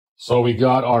So we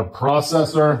got our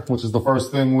processor, which is the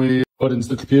first thing we put into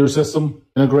the computer system,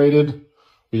 integrated.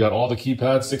 We got all the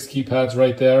keypads, 6 keypads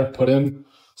right there put in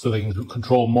so they can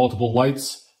control multiple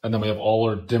lights. And then we have all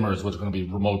our dimmers, which are going to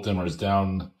be remote dimmers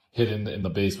down hidden in the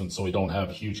basement, so we don't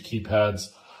have huge keypads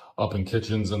up in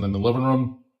kitchens and in the living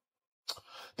room.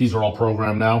 These are all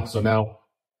programmed now. So now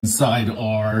inside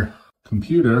our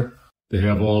computer, they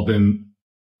have all been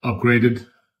upgraded.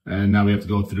 And now we have to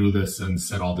go through this and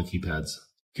set all the keypads.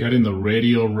 Getting the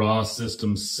RadioRA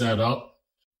system set up.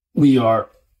 We are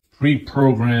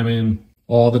pre-programming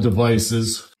all the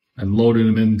devices and loading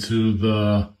them into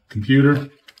the computer.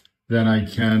 Then I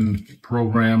can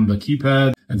program the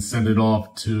keypad and send it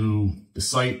off to the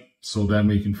site. So then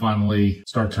we can finally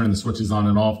start turning the switches on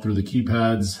and off through the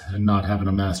keypads and not having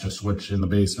a master switch in the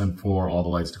basement for all the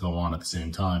lights to go on at the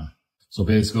same time. So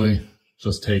basically,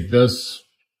 just take this,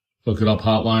 hook it up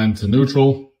hotline to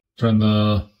neutral, turn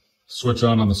the switch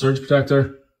on the surge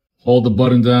protector, hold the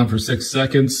button down for 6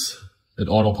 seconds. It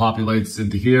auto-populates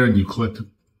into here and you click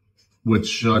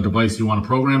which device you want to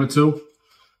program it to.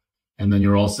 And then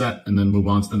you're all set, and then move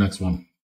on to the next one.